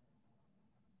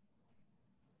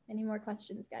 Any more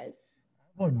questions, guys?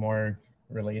 One more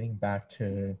relating back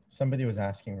to somebody was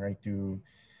asking, right? Do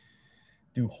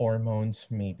hormones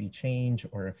maybe change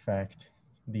or affect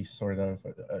these sort of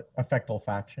affect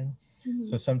olfaction? Mm-hmm.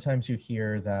 So sometimes you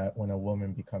hear that when a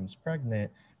woman becomes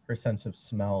pregnant, her sense of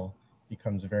smell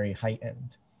becomes very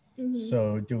heightened. Mm-hmm.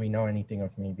 So do we know anything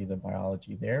of maybe the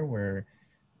biology there where,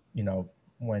 you know,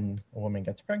 when a woman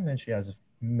gets pregnant, she has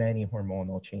many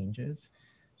hormonal changes.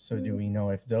 So do we know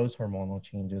if those hormonal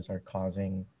changes are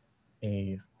causing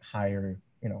a higher,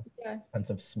 you know, sense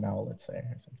of smell, let's say,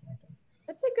 or something like that?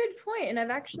 That's a good point, and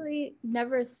I've actually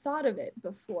never thought of it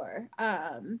before.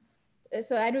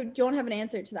 So I don't have an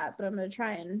answer to that, but I'm going to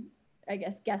try and, I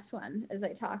guess one as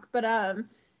I talk. But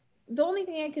the only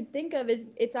thing I could think of is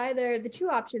it's either the two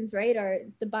options, right, are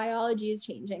the biology is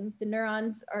changing, the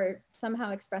neurons are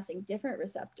somehow expressing different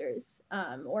receptors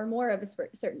or more of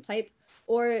a certain type,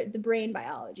 or the brain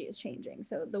biology is changing.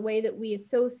 So the way that we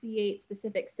associate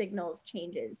specific signals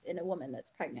changes in a woman that's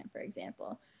pregnant, for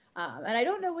example. And I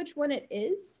don't know which one it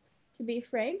is, to be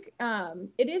frank.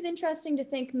 It is interesting to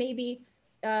think maybe,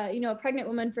 you know, a pregnant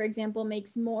woman, for example,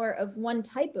 makes more of one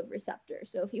type of receptor.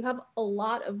 So if you have a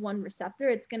lot of one receptor,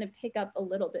 it's going to pick up a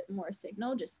little bit more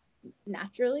signal just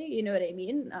naturally, you know what I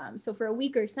mean? So for a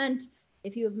weaker scent,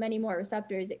 if you have many more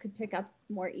receptors, it could pick up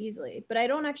more easily. But I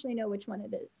don't actually know which one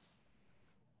it is.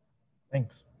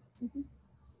 Thanks. Mm-hmm.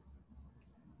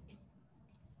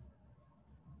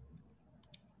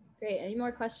 Great. Any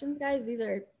more questions, guys? These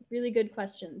are really good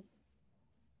questions.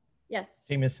 Yes.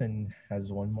 Jameson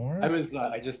has one more.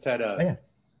 I just had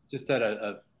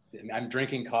I'm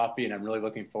drinking coffee and I'm really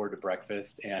looking forward to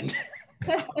breakfast, and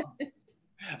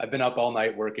I've been up all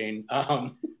night working.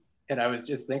 And I was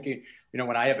just thinking, you know,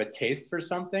 when I have a taste for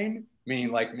something,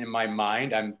 meaning like in my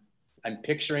mind, I'm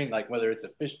picturing like whether it's a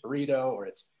fish burrito or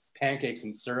it's pancakes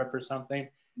and syrup or something.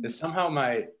 Is somehow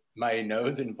my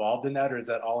nose involved in that, or is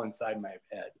that all inside my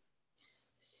head?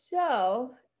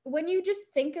 So when you just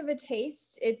think of a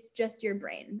taste, it's just your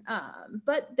brain.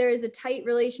 But there is a tight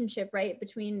relationship, right,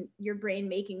 between your brain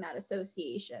making that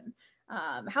association.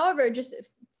 However, just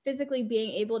physically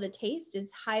being able to taste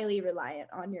is highly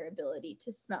reliant on your ability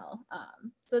to smell.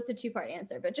 So it's a two-part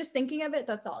answer, but just thinking of it,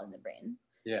 that's all in the brain.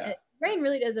 Yeah. The brain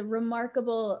really does a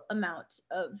remarkable amount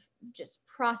of just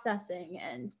processing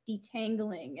and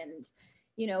detangling, and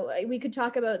you know, we could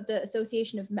talk about the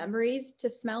association of memories to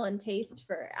smell and taste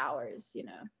for hours, you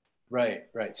know. Right.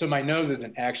 So my nose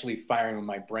isn't actually firing when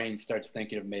my brain starts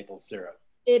thinking of maple syrup.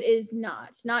 It is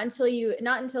not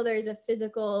until there's a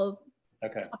physical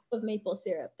cup of maple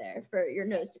syrup there for your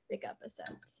nose to pick up a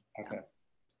scent. Okay. Yeah.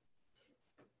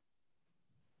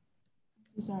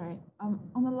 Sorry, on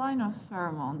the line of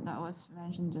pheromone that was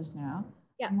mentioned just now,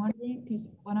 yeah. I'm wondering, because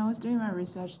when I was doing my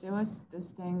research, there was this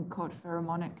thing called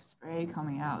pheromonic spray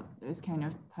coming out. There's kind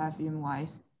of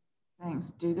perfume-wise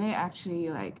things. Do they actually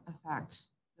like affect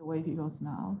the way people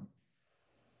smell?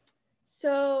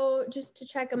 So just to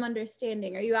check I'm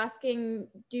understanding, are you asking,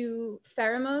 do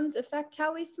pheromones affect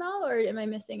how we smell, or am I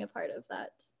missing a part of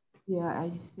that? Yeah,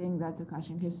 I think that's a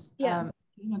question, because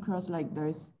came across like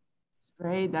there's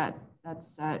spray that's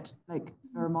said like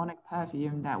pheromonic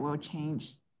perfume that will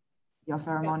change your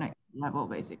pheromonic level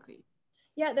basically.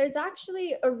 Yeah, there's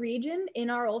actually a region in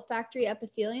our olfactory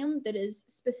epithelium that is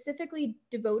specifically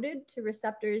devoted to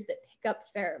receptors that pick up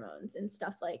pheromones and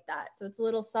stuff like that. So it's a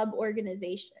little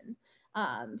sub-organization.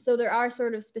 So there are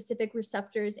sort of specific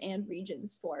receptors and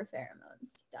regions for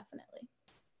pheromones, definitely.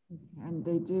 And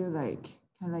they do like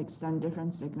kind of like send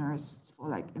different signals for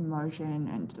like immersion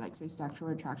and like say sexual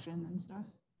attraction and stuff.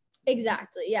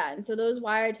 Exactly, yeah. And so those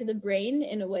wire to the brain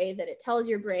in a way that it tells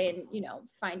your brain,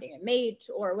 finding a mate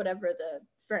or whatever the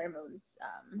pheromones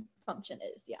function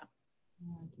is, yeah.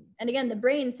 And again, the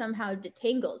brain somehow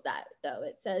detangles that, though.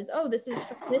 It says, oh, this is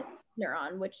for this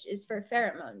neuron, which is for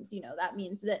pheromones, that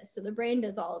means this. So the brain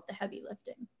does all of the heavy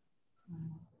lifting.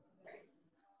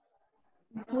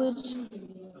 Would,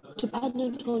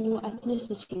 dependent on your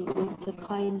ethnicity, would the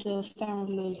kind of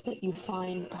pheromones that you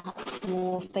find perhaps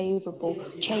more favorable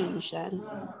change then?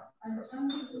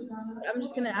 I'm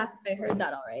just going to ask if I heard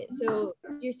that all right. So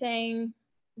you're saying,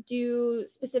 do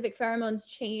specific pheromones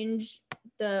change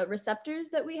the receptors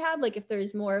that we have? Like if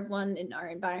there's more of one in our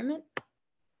environment?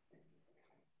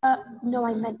 No,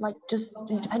 I meant like just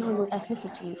depending on your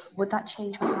ethnicity, would that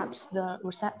change perhaps the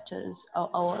receptors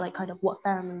or like kind of what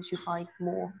pheromones you find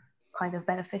more kind of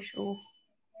beneficial?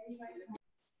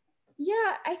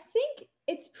 Yeah, I think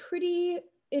it's pretty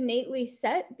innately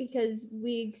set because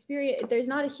there's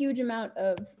not a huge amount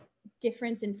of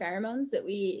difference in pheromones that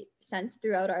we sense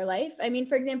throughout our life. I mean,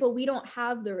 for example, we don't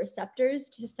have the receptors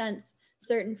to sense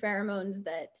certain pheromones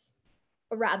that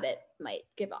a rabbit might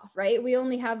give off, right? We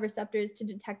only have receptors to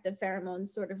detect the pheromones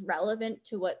sort of relevant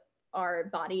to what our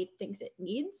body thinks it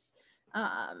needs.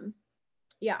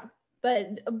 Yeah,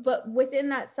 but within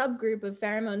that subgroup of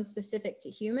pheromones specific to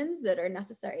humans that are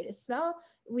necessary to smell,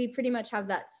 we pretty much have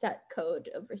that set code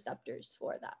of receptors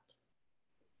for that.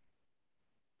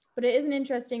 But it is an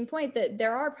interesting point that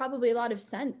there are probably a lot of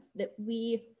scents that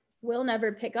we will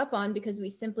never pick up on because we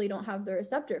simply don't have the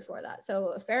receptor for that. So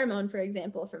a pheromone, for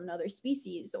example, from another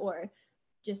species, or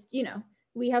just,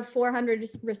 we have 400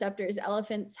 receptors.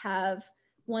 Elephants have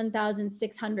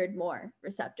 1,600 more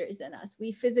receptors than us.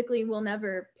 We physically will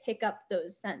never pick up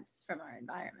those scents from our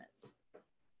environment.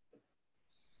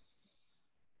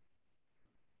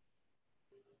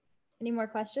 Any more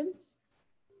questions?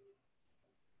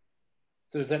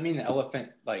 So does that mean the elephant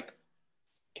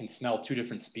can smell two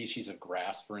different species of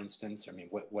grass, for instance? I mean,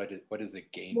 what is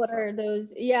it gain? What from? Are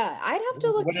those? Yeah, I'd have to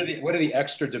look. What are the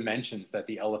extra dimensions that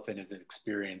the elephant is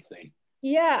experiencing?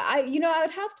 Yeah, I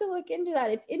would have to look into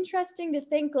that. It's interesting to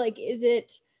think is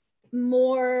it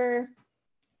more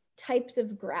types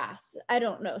of grass? I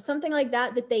don't know. Something like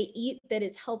that they eat that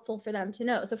is helpful for them to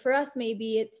know. So for us,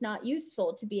 maybe it's not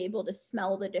useful to be able to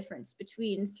smell the difference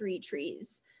between 3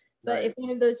 trees. But right. If one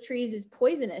of those trees is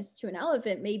poisonous to an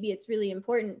elephant, maybe it's really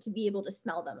important to be able to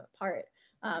smell them apart.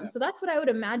 So that's what I would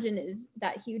imagine is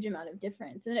that huge amount of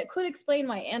difference. And it could explain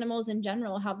why animals in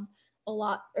general have a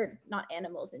lot, or not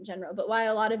animals in general, but why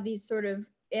a lot of these sort of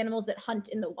animals that hunt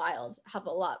in the wild have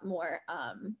a lot more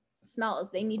smells.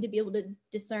 They need to be able to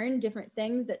discern different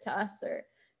things that to us are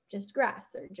just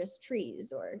grass or just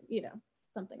trees or,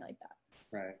 something like that.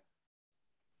 Right.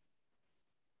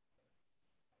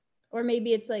 Or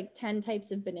maybe it's 10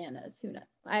 types of bananas. Who knows?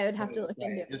 I would have to look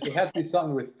into it. It has to be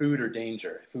something with food or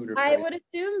danger. I would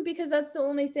assume because that's the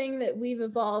only thing that we've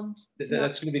evolved. That's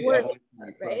going to be the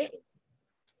evolutionary right?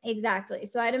 Exactly.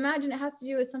 So I'd imagine it has to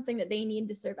do with something that they need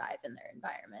to survive in their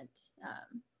environment.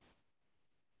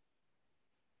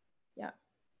 Yeah.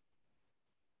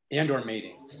 And or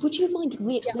mating. Would you mind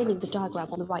re-explaining the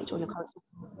diagram on the right on your current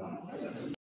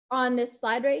slide? On this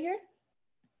slide right here?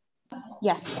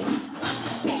 Yes, please.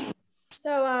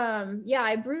 So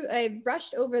I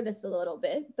brushed over this a little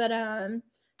bit, but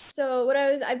so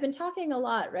I've been talking a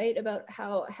lot, right, about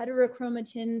how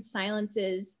heterochromatin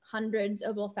silences hundreds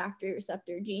of olfactory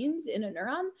receptor genes in a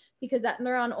neuron because that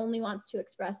neuron only wants to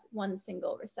express one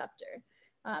single receptor.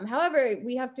 However,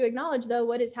 we have to acknowledge, though,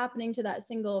 what is happening to that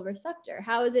single receptor.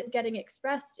 How is it getting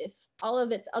expressed if all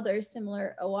of its other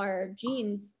similar OR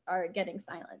genes are getting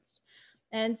silenced?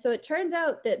 And so it turns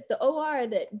out that the OR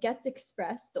that gets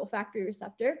expressed, the olfactory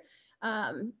receptor,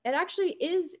 it actually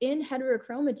is in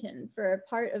heterochromatin for a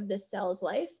part of this cell's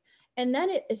life. And then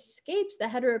it escapes the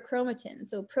heterochromatin.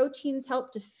 So proteins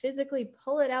help to physically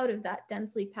pull it out of that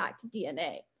densely packed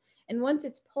DNA. And once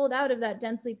it's pulled out of that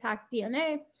densely packed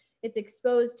DNA, it's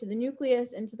exposed to the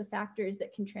nucleus and to the factors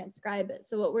that can transcribe it.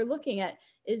 So what we're looking at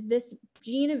is this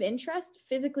gene of interest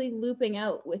physically looping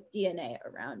out with DNA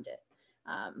around it.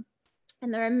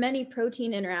 And there are many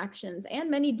protein interactions and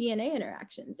many DNA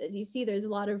interactions. As you see, there's a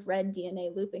lot of red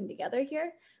DNA looping together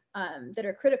here that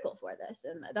are critical for this.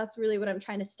 And that's really what I'm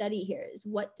trying to study here is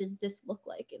what does this look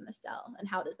like in the cell and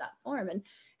how does that form? And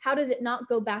how does it not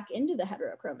go back into the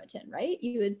heterochromatin, right?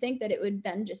 You would think that it would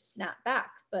then just snap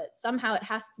back, but somehow it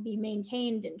has to be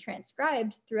maintained and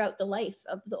transcribed throughout the life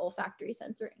of the olfactory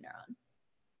sensory neuron.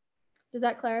 Does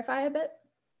that clarify a bit?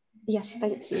 Yes,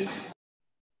 thank you.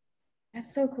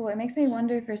 That's so cool. It makes me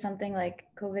wonder for something like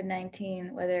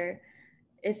COVID-19, whether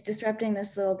it's disrupting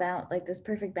this little like this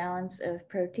perfect balance of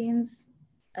proteins,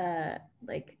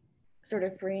 like sort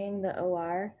of freeing the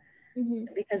OR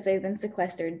because they've been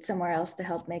sequestered somewhere else to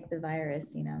help make the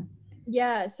virus, you know?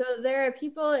 Yeah, so there are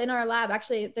people in our lab,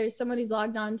 actually, there's someone who's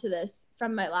logged on to this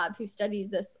from my lab who studies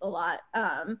this a lot,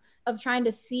 of trying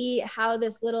to see how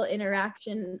this little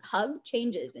interaction hub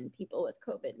changes in people with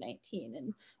COVID-19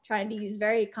 and trying to use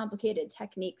very complicated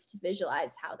techniques to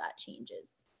visualize how that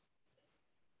changes.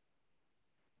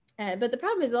 But the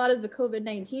problem is a lot of the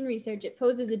COVID-19 research, it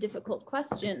poses a difficult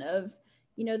question of,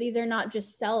 you know, these are not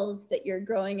just cells that you're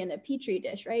growing in a petri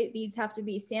dish, right? These have to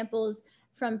be samples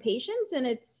from patients, and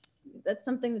that's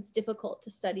something that's difficult to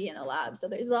study in a lab. So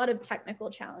there's a lot of technical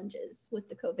challenges with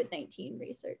the COVID-19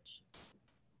 research.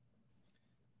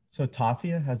 So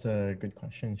Tafia has a good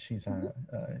question. She's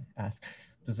asked,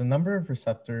 does the number of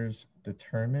receptors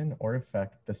determine or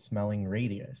affect the smelling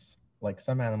radius? Like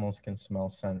some animals can smell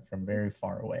scent from very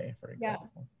far away, for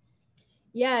example.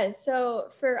 Yeah, so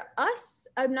for us,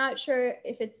 I'm not sure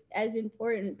if it's as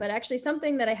important, but actually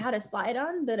something that I had a slide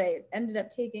on that I ended up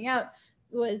taking out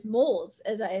was moles.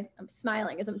 I'm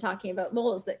smiling as I'm talking about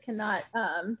moles that cannot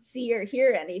see or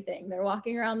hear anything. They're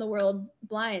walking around the world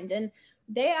blind, and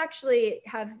they actually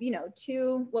have, you know,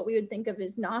 two what we would think of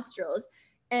as nostrils,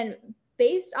 and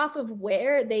based off of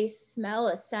where they smell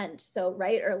a scent, so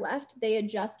right or left, they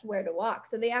adjust where to walk.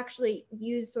 So they actually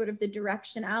use sort of the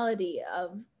directionality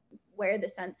of where the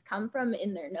scents come from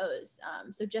in their nose.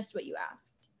 So just what you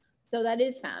asked. So that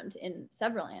is found in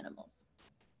several animals.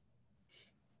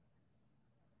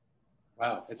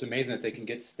 Wow, it's amazing that they can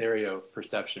get stereo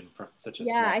perception from such a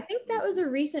small. I think that was a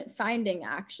recent finding,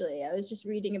 actually. I was just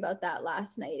reading about that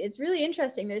last night. It's really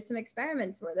interesting. There's some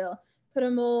experiments where they'll put a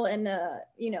mole in a,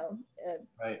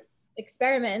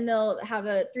 experiment, and they'll have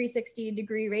a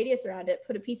 360-degree radius around it,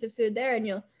 put a piece of food there, and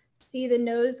you'll see the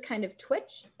nose kind of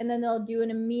twitch, and then they'll do an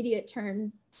immediate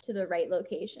turn to the right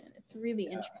location. It's really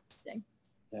interesting.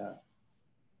 Yeah.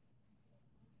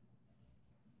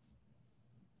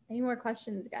 Any more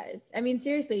questions, guys? I mean,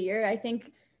 seriously, you're, I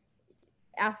think,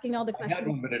 asking all the questions. I had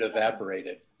one, but it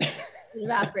evaporated. It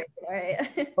evaporated, all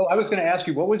right. Oh, I was going to ask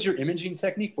you, what was your imaging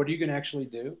technique? What are you going to actually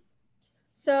do?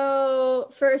 So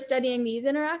for studying these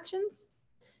interactions?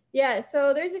 Yeah,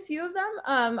 so there's a few of them.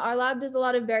 Our lab does a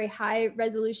lot of very high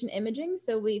resolution imaging.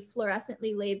 So we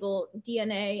fluorescently label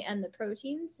DNA and the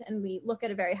proteins, and we look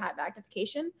at a very high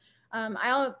magnification. I'm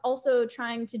also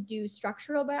trying to do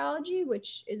structural biology,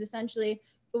 which is essentially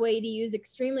a way to use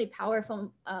extremely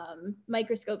powerful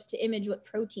microscopes to image what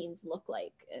proteins look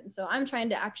like. And so I'm trying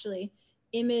to actually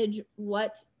image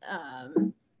what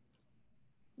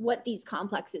these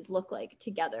complexes look like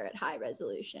together at high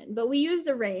resolution. But we use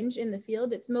a range in the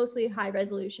field. It's mostly high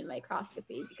resolution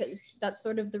microscopy because that's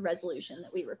sort of the resolution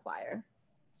that we require.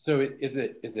 So is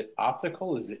it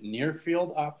optical? Is it near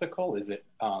field optical? Is it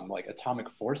like atomic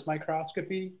force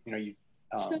microscopy?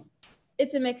 So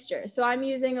it's a mixture. So I'm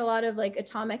using a lot of like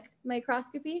atomic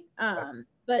microscopy,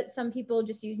 but some people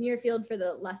just use near field for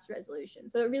the less resolution.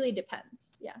 So it really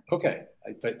depends. Yeah. Okay,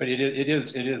 but it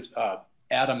is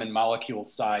atom and molecule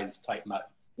size type.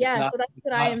 Yeah, so that's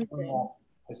what I am doing.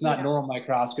 It's not normal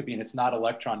microscopy, and it's not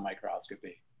electron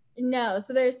microscopy. No,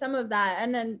 so there's some of that,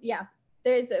 and then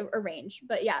there's a range,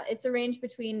 but yeah, it's a range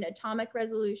between atomic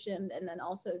resolution and then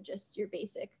also just your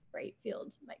basic bright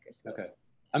field microscope. Okay,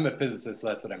 I'm a physicist, so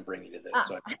that's what I'm bringing to this.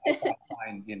 So I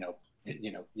find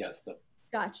yes,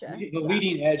 gotcha. The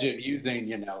leading edge of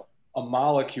using a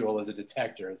molecule as a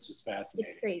detector is just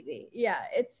fascinating. It's crazy, yeah.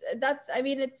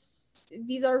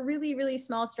 These are really, really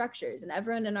small structures, and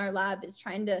everyone in our lab is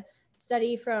trying to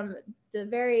study from the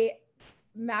very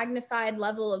magnified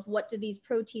level of what do these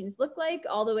proteins look like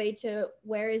all the way to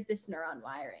where is this neuron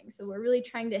wiring. So we're really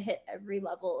trying to hit every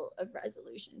level of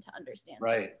resolution to understand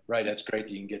this. Right. That's great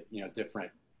that you can get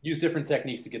use different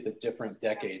techniques to get the different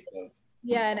decades of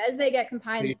and as they get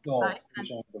combined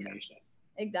information.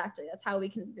 Exactly. That's how we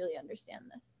can really understand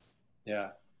this. Yeah,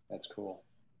 that's cool.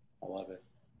 I love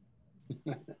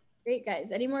it. Great,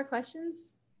 guys. Any more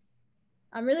questions?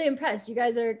 I'm really impressed. You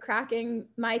guys are cracking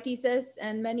my thesis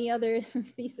and many other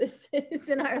theses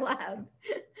in our lab.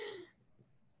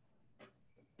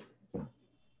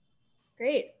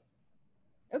 Great.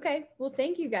 Okay. Well,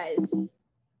 thank you guys.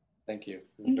 Thank you.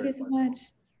 Thank you so much.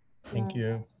 Thank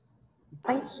you.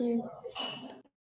 Thank you.